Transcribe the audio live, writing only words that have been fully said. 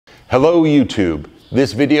Hello YouTube.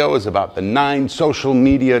 This video is about the 9 social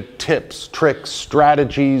media tips, tricks,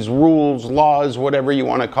 strategies, rules, laws, whatever you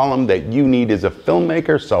want to call them, that you need as a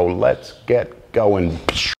filmmaker. So let's get going.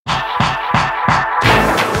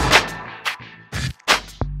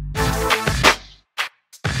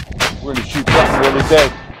 We're going to shoot something really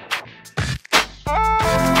big.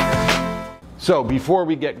 So before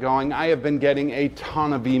we get going, I have been getting a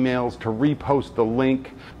ton of emails to repost the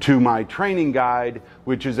link to my training guide,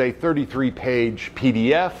 which is a 33-page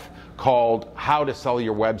PDF called How to Sell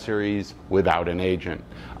Your Web Series Without an Agent.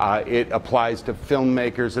 It applies to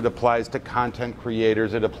filmmakers, it applies to content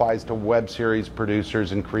creators, it applies to web series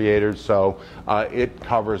producers and creators, so it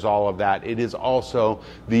covers all of that. It is also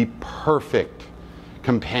the perfect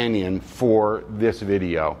companion for this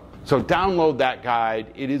video. So download that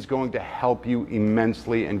guide. It is going to help you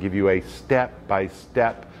immensely and give you a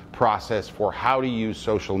step-by-step process for how to use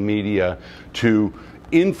social media to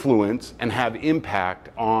influence and have impact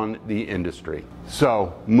on the industry.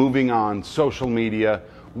 So moving on, social media.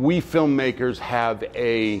 We filmmakers have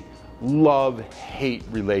a love-hate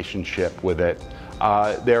relationship with it.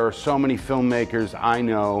 There are so many filmmakers I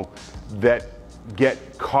know that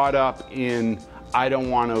get caught up in, I don't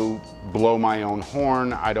want to blow my own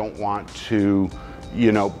horn. I don't want to,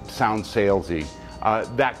 sound salesy.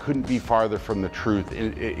 That couldn't be farther from the truth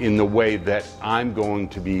in the way that I'm going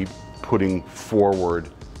to be putting forward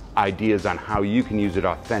ideas on how you can use it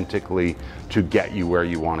authentically to get you where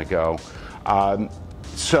you want to go.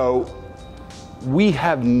 So we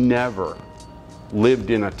have never lived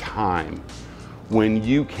in a time when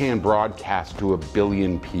you can broadcast to 1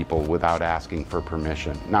 billion people without asking for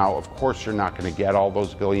permission. Now, of course, you're not going to get all those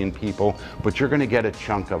 1 billion people, but you're going to get a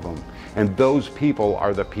chunk of them. And those people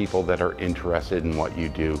are the people that are interested in what you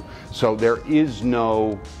do. So there is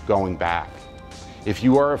no going back. If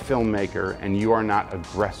you are a filmmaker and you are not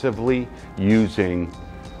aggressively using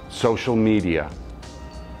social media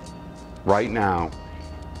right now,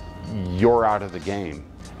 you're out of the game.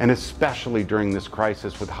 And especially during this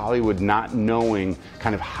crisis with Hollywood not knowing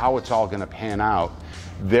kind of how it's all going to pan out,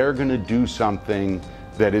 they're going to do something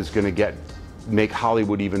that is going to make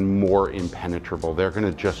Hollywood even more impenetrable. They're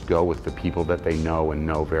going to just go with the people that they know and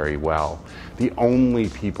know very well. The only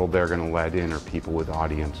people they're going to let in are people with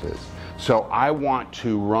audiences. So I want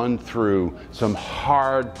to run through some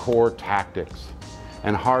hardcore tactics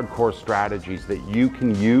and hardcore strategies that you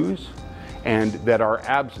can use and that are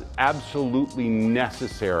absolutely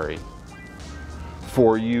necessary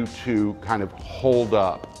for you to kind of hold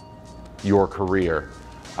up your career,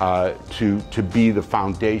 to be the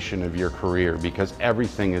foundation of your career, because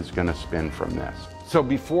everything is going to spin from this. So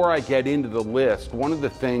before I get into the list, one of the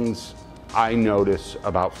things I notice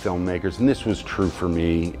about filmmakers, and this was true for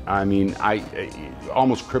me, I mean,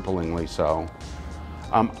 almost cripplingly so,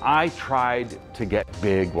 I tried to get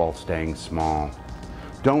big while staying small.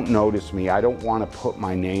 Don't notice me. I don't want to put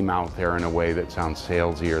my name out there in a way that sounds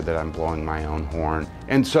salesy or that I'm blowing my own horn.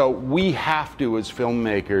 And so we have to, as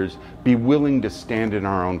filmmakers, be willing to stand in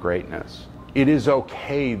our own greatness. It is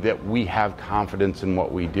okay that we have confidence in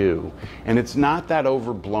what we do. And it's not that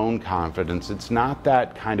overblown confidence. It's not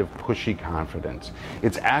that kind of pushy confidence.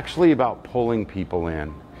 It's actually about pulling people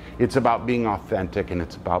in. It's about being authentic, and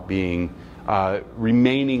it's about being,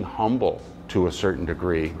 remaining humble to a certain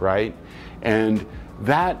degree, right? And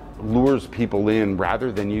that lures people in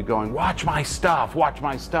rather than you going, watch my stuff, watch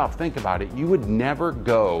my stuff. Think about it. You would never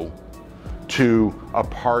go to a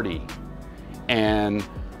party and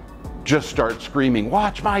just start screaming,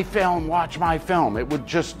 watch my film, watch my film. It would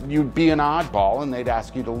just, you'd be an oddball and they'd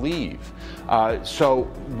ask you to leave. So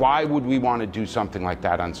why would we want to do something like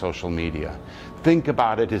that on social media? Think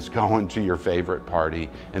about it as going to your favorite party,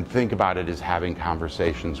 and think about it as having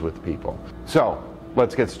conversations with people. So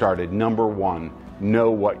let's get started. Number 1.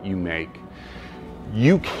 Know what you make.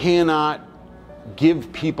 You cannot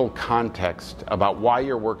give people context about why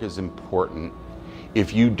your work is important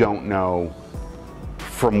if you don't know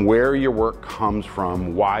from where your work comes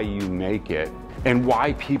from, why you make it, and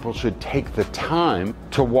why people should take the time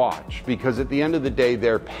to watch. Because at the end of the day,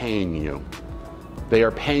 they're paying you. They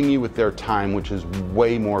are paying you with their time, which is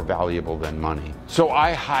way more valuable than money. So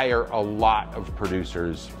I hire a lot of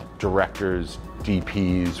producers, directors,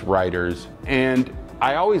 DPs, writers, and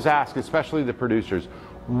I always ask, especially the producers,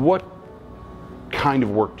 what kind of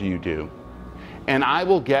work do you do? And I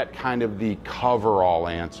will get kind of the coverall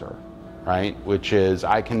answer, right? Which is,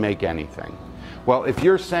 I can make anything. Well, if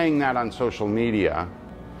you're saying that on social media,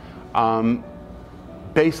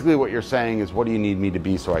 basically what you're saying is, what do you need me to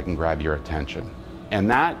be so I can grab your attention? And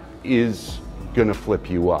that is going to flip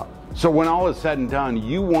you up. So when all is said and done,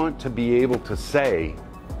 you want to be able to say,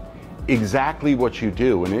 exactly what you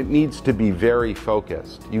do, and it needs to be very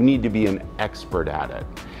focused. You need to be an expert at it.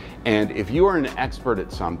 And if you are an expert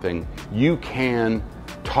at something, you can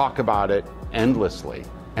talk about it endlessly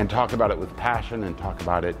and talk about it with passion and talk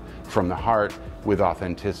about it from the heart with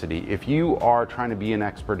authenticity. If you are trying to be an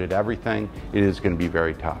expert at everything, it is going to be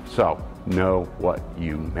very tough. So know what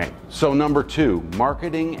you make. So number 2,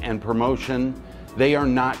 marketing and promotion, they are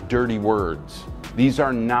not dirty words. These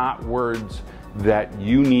are not words that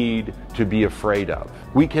you need to be afraid of.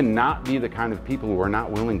 We cannot be the kind of people who are not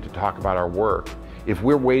willing to talk about our work. If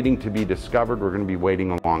we're waiting to be discovered, we're going to be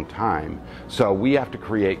waiting a long time. So we have to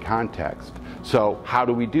create context. So how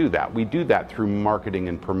do we do that? We do that through marketing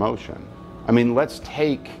and promotion. I mean, let's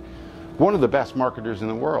take one of the best marketers in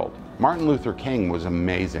the world. Martin Luther King was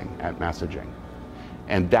amazing at messaging.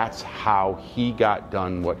 And that's how he got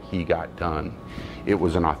done what he got done. It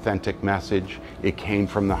was an authentic message. It came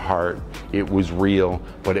from the heart. It was real,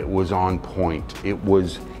 but it was on point. It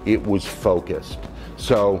was focused.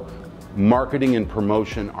 So marketing and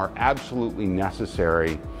promotion are absolutely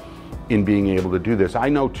necessary in being able to do this. I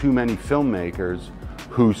know too many filmmakers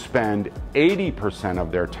who spend 80%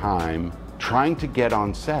 of their time trying to get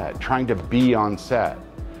on set, trying to be on set,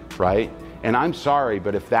 right? And I'm sorry,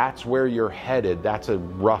 but if that's where you're headed, that's a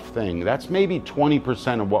rough thing. That's maybe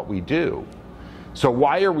 20% of what we do. So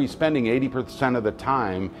why are we spending 80% of the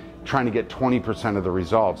time trying to get 20% of the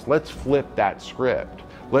results? Let's flip that script.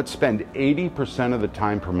 Let's spend 80% of the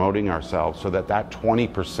time promoting ourselves so that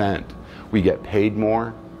 20% we get paid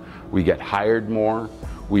more, we get hired more,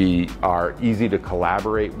 we are easy to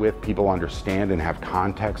collaborate with, people understand and have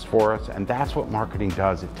context for us, and that's what marketing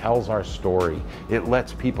does. It tells our story. It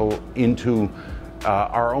lets people into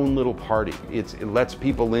our own little party. It lets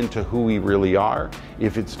people into who we really are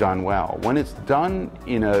if it's done well. When it's done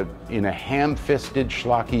in a ham-fisted,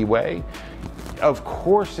 schlocky way, of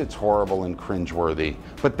course it's horrible and cringeworthy,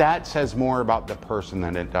 but that says more about the person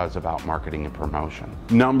than it does about marketing and promotion.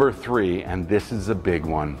 Number 3, and this is a big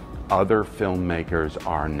one, other filmmakers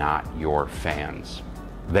are not your fans.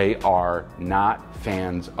 They are not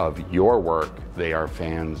fans of your work, they are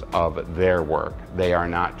fans of their work. They are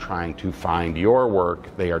not trying to find your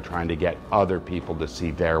work, they are trying to get other people to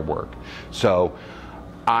see their work. So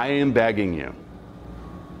I am begging you,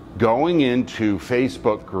 going into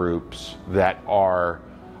Facebook groups that are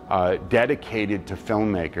dedicated to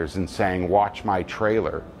filmmakers and saying, watch my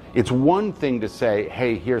trailer. It's one thing to say,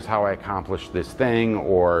 hey, here's how I accomplished this thing,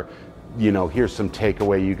 or here's some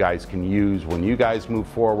takeaway you guys can use when you guys move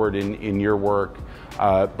forward in your work.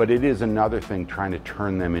 But it is another thing trying to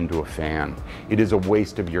turn them into a fan. It is a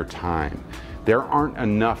waste of your time. There aren't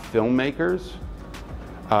enough filmmakers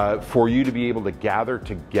for you to be able to gather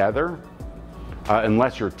together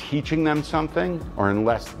unless you're teaching them something or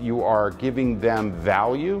unless you are giving them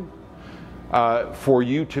value for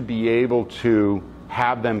you to be able to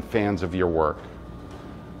have them fans of your work.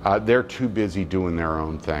 They're too busy doing their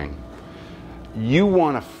own thing. You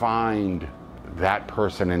want to find that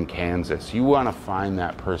person in Kansas. You want to find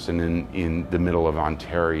that person in the middle of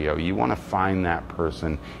Ontario. You want to find that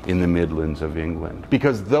person in the Midlands of England.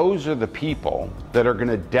 Because those are the people that are going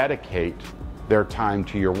to dedicate their time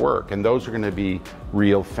to your work, and those are going to be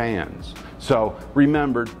real fans. So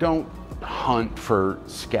remember, don't hunt for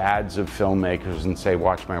scads of filmmakers and say,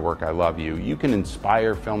 watch my work, I love you. You can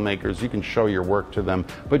inspire filmmakers, you can show your work to them,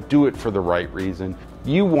 but do it for the right reason.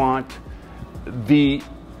 You want the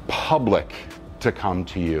public to come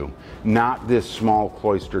to you, not this small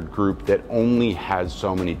cloistered group that only has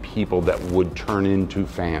so many people that would turn into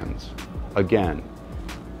fans. Again,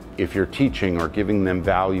 if you're teaching or giving them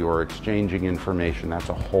value or exchanging information, that's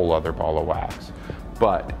a whole other ball of wax.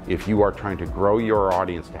 But if you are trying to grow your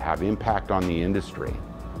audience to have impact on the industry,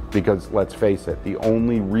 because let's face it, the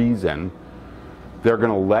only reason they're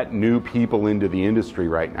going to let new people into the industry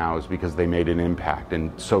right now is because they made an impact,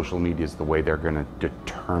 and social media is the way they're going to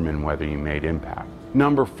determine whether you made impact.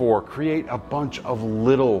 Number 4, create a bunch of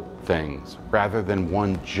little things rather than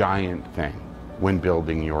one giant thing when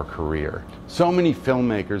building your career. So many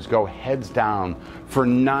filmmakers go heads down for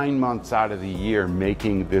 9 months out of the year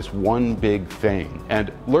making this one big thing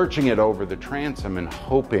and lurching it over the transom and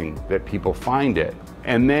hoping that people find it.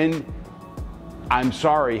 And then, I'm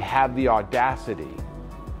sorry, have the audacity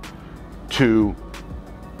to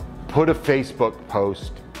put a Facebook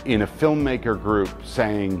post in a filmmaker group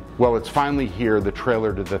saying, well, it's finally here, the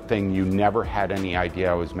trailer to the thing you never had any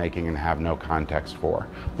idea I was making and have no context for.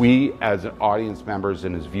 We, as audience members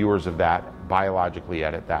and as viewers of that, biologically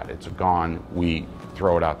edit that. It's gone, we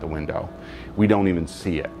throw it out the window. We don't even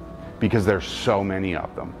see it because there's so many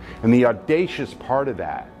of them. And the audacious part of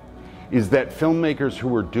that is that filmmakers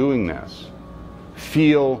who are doing this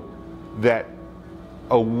feel that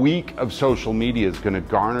a week of social media is going to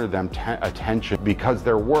garner them attention because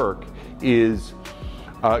their work is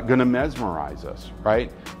going to mesmerize us,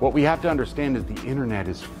 right? What we have to understand is the internet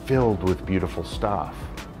is filled with beautiful stuff.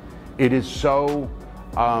 It is so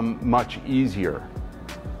much easier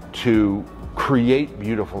to create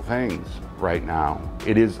beautiful things right now.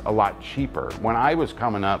 It is a lot cheaper. When I was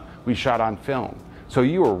coming up, we shot on film. So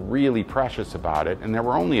you were really precious about it, and there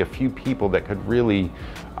were only a few people that could really,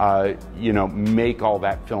 make all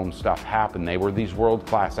that film stuff happen. They were these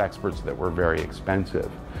world-class experts that were very expensive.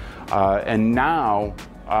 And now,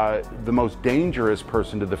 the most dangerous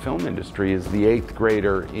person to the film industry is the 8th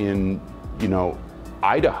grader in,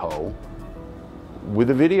 Idaho, with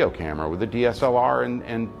a video camera, with a DSLR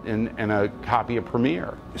and a copy of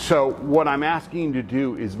Premiere. So what I'm asking you to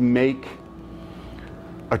do is make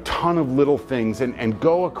a ton of little things and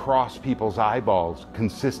go across people's eyeballs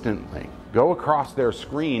consistently. Go across their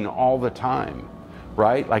screen all the time,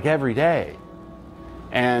 right? Like every day.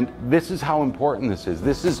 And this is how important this is.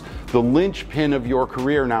 This is the linchpin of your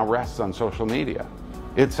career now rests on social media.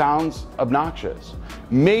 It sounds obnoxious.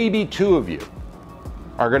 Maybe 2 of you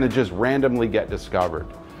are going to just randomly get discovered.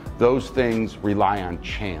 Those things rely on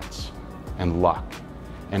chance and luck.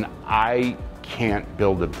 And I can't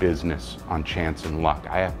build a business on chance and luck.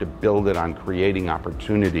 I have to build it on creating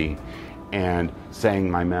opportunity and saying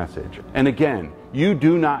my message. And again, you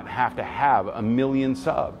do not have to have 1 million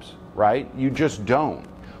subs, right? You just don't.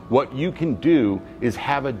 What you can do is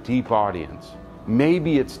have a deep audience.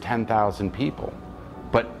 Maybe it's 10,000 people,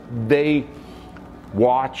 but they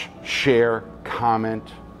watch, share,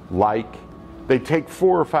 comment, like. They take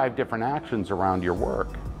 4 or 5 different actions around your work.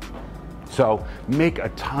 So make a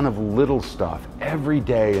ton of little stuff every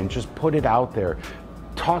day and just put it out there.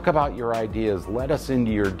 Talk about your ideas. Let us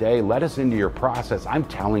into your day. Let us into your process. I'm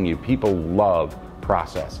telling you, people love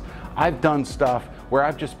process. I've done stuff where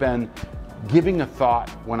I've just been giving a thought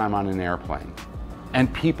when I'm on an airplane,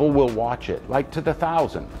 and people will watch it, like to the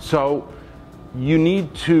 1,000. So you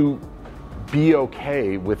need to be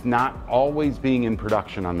okay with not always being in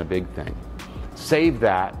production on the big thing. Save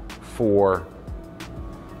that for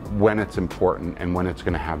when it's important and when it's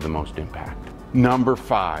going to have the most impact. Number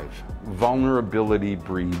 5, vulnerability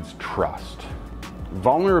breeds trust.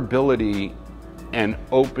 Vulnerability and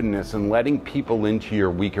openness and letting people into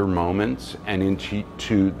your weaker moments and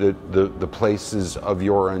into the places of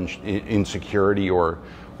your insecurity or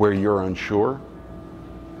where you're unsure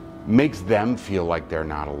makes them feel like they're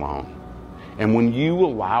not alone. And when you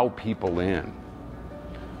allow people in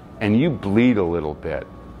and you bleed a little bit,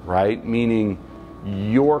 right? Meaning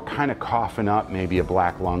you're kind of coughing up maybe a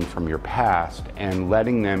black lung from your past and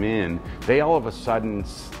letting them in, they all of a sudden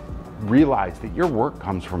realize that your work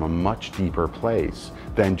comes from a much deeper place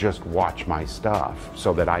than just watch my stuff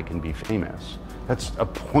so that I can be famous. That's a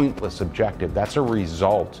pointless objective. That's a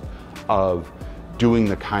result of doing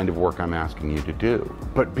the kind of work I'm asking you to do.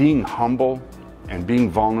 But being humble and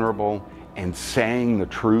being vulnerable and saying the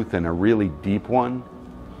truth in a really deep one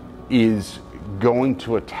is going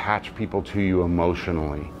to attach people to you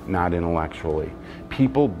emotionally, not intellectually.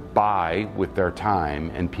 People buy with their time,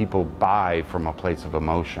 and people buy from a place of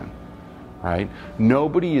emotion, right?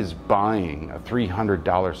 Nobody is buying a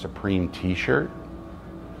 $300 Supreme t-shirt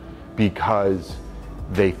because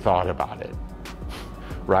they thought about it,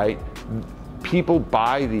 right? People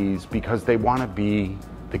buy these because they want to be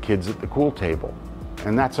the kids at the cool table.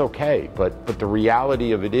 And that's okay, but the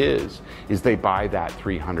reality of it is they buy that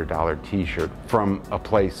 $300 t-shirt from a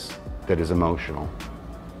place that is emotional.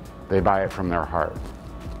 They buy it from their heart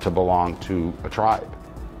to belong to a tribe.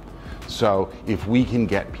 So if we can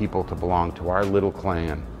get people to belong to our little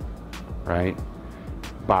clan, right,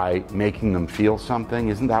 by making them feel something,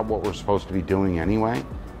 isn't that what we're supposed to be doing anyway?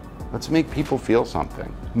 Let's make people feel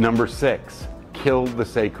something. Number 6, kill the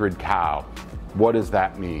sacred cow. What does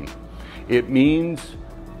that mean? It means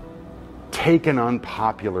take an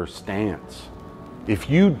unpopular stance. If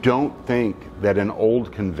you don't think that an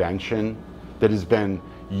old convention that has been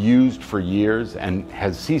used for years and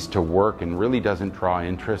has ceased to work and really doesn't draw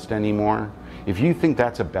interest anymore, if you think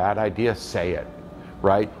that's a bad idea, say it,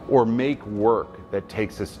 right? Or make work that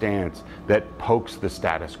takes a stance that pokes the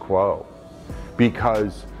status quo.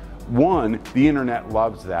 Because 1, the internet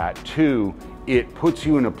loves that. 2, it puts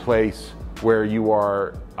you in a place where you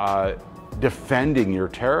are defending your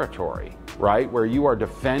territory, right? Where you are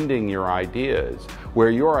defending your ideas, where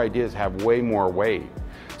your ideas have way more weight.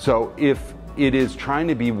 So if it is trying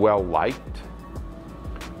to be well liked,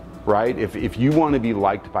 right? If you want to be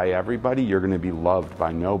liked by everybody, you're going to be loved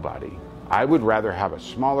by nobody. I would rather have a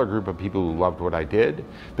smaller group of people who loved what I did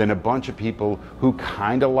than a bunch of people who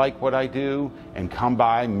kind of like what I do and come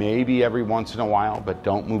by maybe every once in a while, but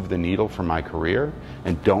don't move the needle for my career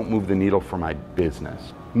and don't move the needle for my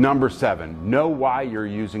business. Number 7, know why you're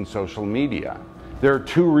using social media. There are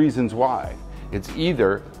 2 reasons why. It's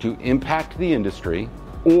either to impact the industry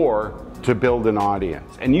or to build an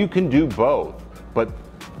audience. And you can do both, but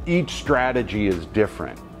each strategy is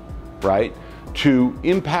different, right? To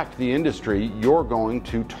impact the industry, you're going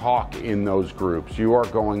to talk in those groups. You are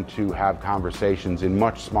going to have conversations in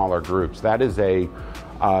much smaller groups. That is a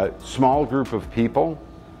small group of people.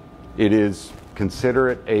 It is, consider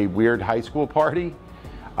it a weird high school party.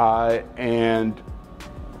 And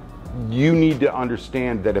you need to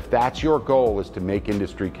understand that if that's your goal, is to make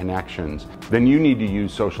industry connections, then you need to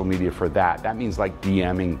use social media for that. That means like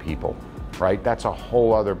DMing people, right? That's a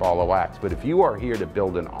whole other ball of wax. But if you are here to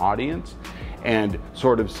build an audience and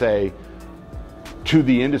sort of say to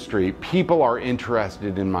the industry, people are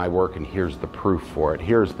interested in my work and here's the proof for it,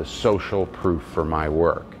 here's the social proof for my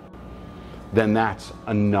work, then that's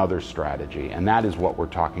another strategy. And that is what we're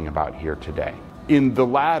talking about here today. In the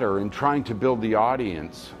latter, in trying to build the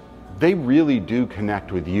audience, they really do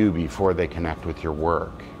connect with you before they connect with your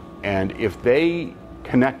work. And if they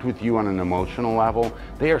connect with you on an emotional level,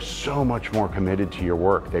 they are so much more committed to your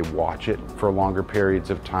work. They watch it for longer periods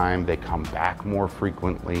of time. They come back more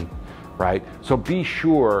frequently, right? So be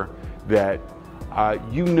sure that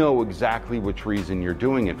you know exactly which reason you're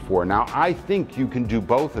doing it for. Now, I think you can do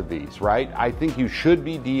both of these, right? I think you should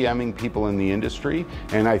be DMing people in the industry,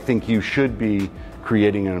 and I think you should be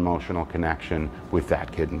creating an emotional connection with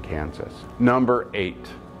that kid in Kansas. Number 8,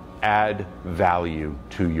 add value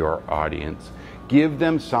to your audience. Give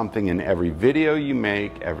them something in every video you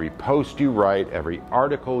make, every post you write, every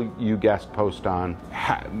article you guest post on.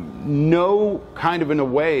 Know kind of in a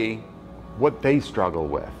way what they struggle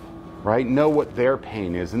with, right? Know what their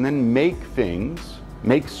pain is, and then make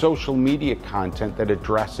social media content that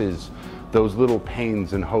addresses those little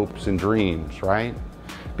pains and hopes and dreams, right?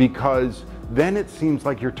 Because then it seems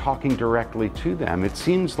like you're talking directly to them. It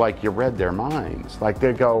seems like you read their minds. Like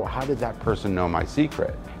they go, how did that person know my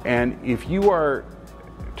secret? And if you are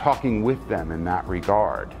talking with them in that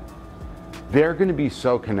regard, they're going to be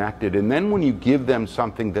so connected. And then when you give them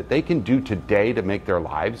something that they can do today to make their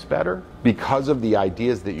lives better because of the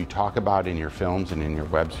ideas that you talk about in your films and in your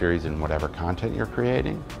web series and whatever content you're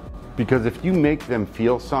creating, because if you make them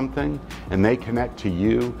feel something and they connect to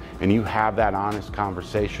you and you have that honest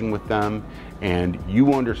conversation with them and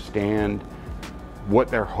you understand what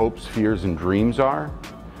their hopes, fears, and dreams are,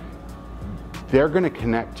 they're going to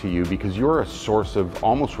connect to you because you're a source of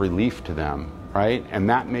almost relief to them, right? And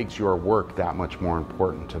that makes your work that much more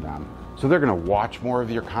important to them. So they're going to watch more of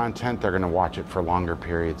your content. They're going to watch it for longer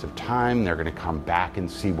periods of time. They're going to come back and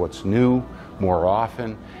see what's new more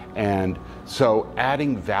often. And so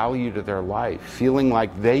adding value to their life, feeling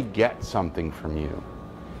like they get something from you.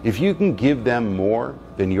 If you can give them more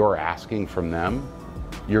than you're asking from them,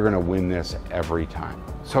 you're going to win this every time.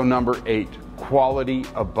 So number 8, quality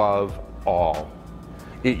above all.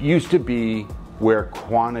 It used to be where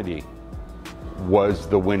quantity was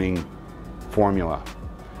the winning formula.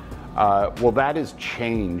 Well, that has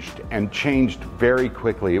changed, and changed very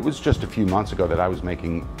quickly. It was just a few months ago that I was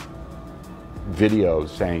making videos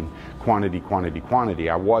saying quantity, quantity, quantity.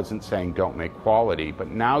 I wasn't saying don't make quality, but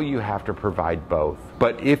now you have to provide both.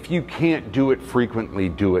 But if you can't do it frequently,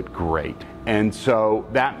 do it great. And so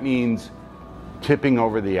that means tipping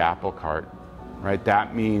over the apple cart, right?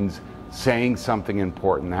 That means saying something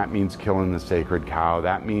important. That means killing the sacred cow.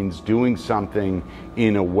 That means doing something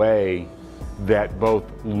in a way that both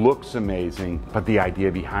looks amazing, but the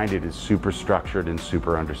idea behind it is super structured and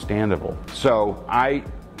super understandable. So I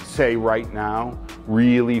say right now,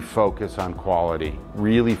 really focus on quality.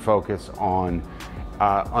 Really focus on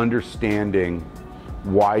understanding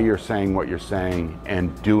why you're saying what you're saying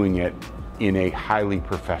and doing it in a highly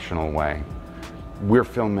professional way. We're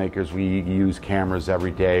filmmakers, we use cameras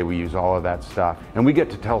every day, we use all of that stuff, and we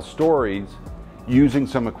get to tell stories using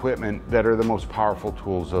some equipment that are the most powerful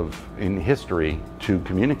tools in history to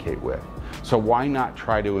communicate with. So why not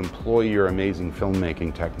try to employ your amazing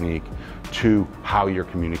filmmaking technique to how you're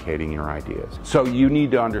communicating your ideas? So you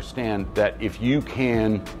need to understand that if you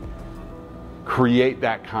can create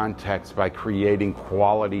that context by creating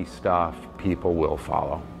quality stuff, people will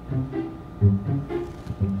follow.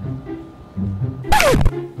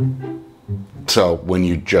 So when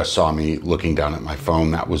you just saw me looking down at my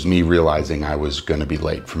phone, that was me realizing I was going to be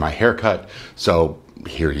late for my haircut. So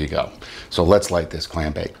here you go. So let's light this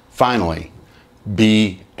clam bake. Finally,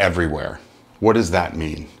 be everywhere. What does that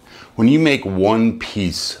mean? When you make one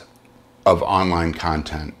piece of online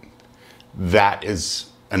content, that is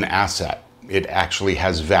an asset. It actually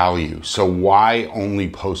has value. So why only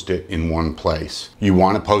post it in one place? You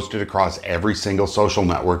want to post it across every single social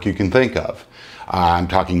network you can think of. I'm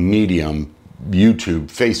talking Medium, YouTube,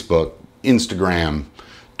 Facebook, Instagram,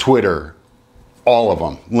 Twitter, all of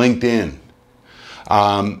them, LinkedIn.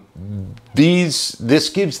 This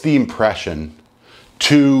gives the impression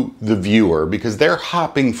to the viewer, because they're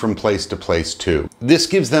hopping from place to place too. This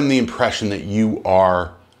gives them the impression that you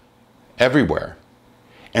are everywhere.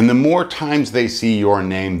 And the more times they see your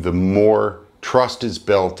name, the more trust is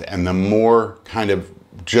built and the more kind of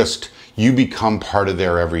just you become part of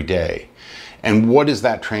their everyday. And what does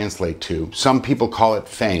that translate to? Some people call it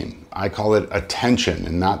fame. I call it attention,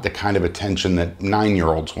 and not the kind of attention that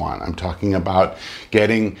 9-year-olds want. I'm talking about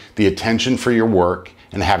getting the attention for your work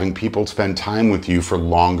and having people spend time with you for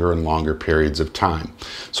longer and longer periods of time.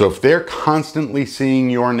 So if they're constantly seeing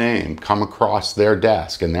your name come across their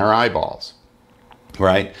desk and their eyeballs,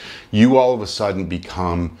 right, you all of a sudden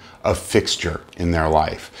become a fixture in their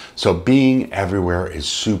life. So being everywhere is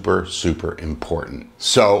super, super important.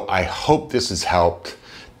 So I hope this has helped.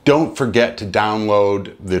 Don't forget to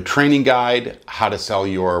download the training guide, How to Sell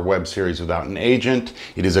Your Web Series Without an Agent.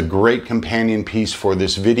 It is a great companion piece for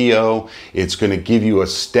this video. It's going to give you a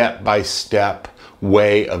step-by-step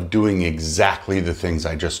way of doing exactly the things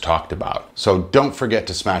I just talked about. So don't forget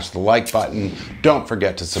to smash the like button. Don't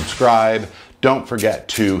forget to subscribe. Don't forget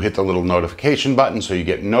to hit the little notification button so you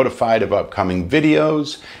get notified of upcoming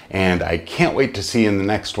videos. And I can't wait to see you in the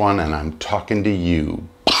next one, and I'm talking to you.